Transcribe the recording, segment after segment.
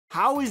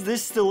How is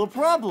this still a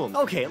problem?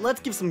 Okay, let's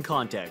give some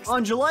context.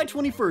 On July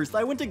 21st,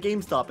 I went to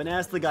GameStop and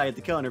asked the guy at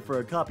the counter for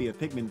a copy of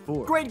Pikmin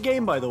 4. Great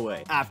game, by the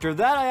way. After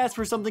that, I asked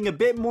for something a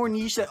bit more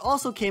niche that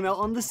also came out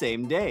on the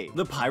same day.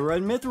 The Pyra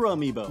and Mithra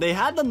amiibo. They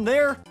had them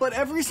there, but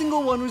every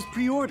single one was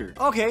pre-ordered.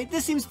 Okay,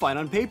 this seems fine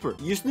on paper.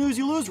 You snooze,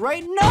 you lose,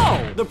 right?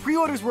 No! The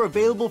pre-orders were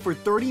available for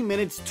 30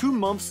 minutes 2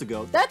 months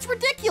ago. That's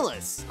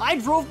ridiculous! I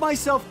drove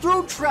myself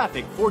through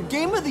traffic for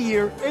Game of the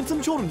Year and some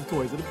children's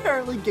toys, and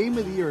apparently Game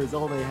of the Year is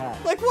all they had.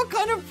 Like, what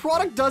kind of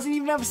product doesn't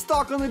even have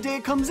stock on the day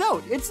it comes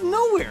out? It's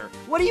nowhere.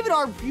 What even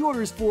are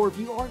pre-orders for if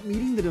you aren't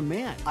meeting the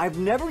demand? I've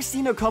never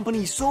seen a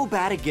company so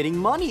bad at getting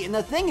money, and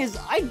the thing is,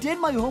 I did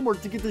my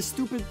homework to get this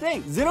stupid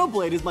thing.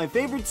 Xenoblade is my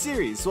favorite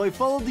series, so I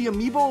followed the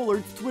Amiibo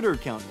Alerts Twitter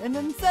account, and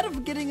instead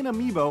of getting an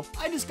amiibo,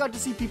 I just got to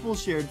see people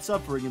shared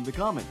suffering in the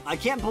comments. I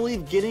can't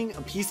believe getting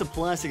a piece of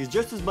plastic is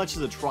just as much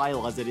as a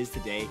trial as it is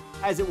today,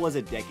 as it was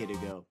a decade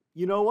ago.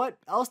 You know what?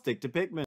 I'll stick to Pikmin.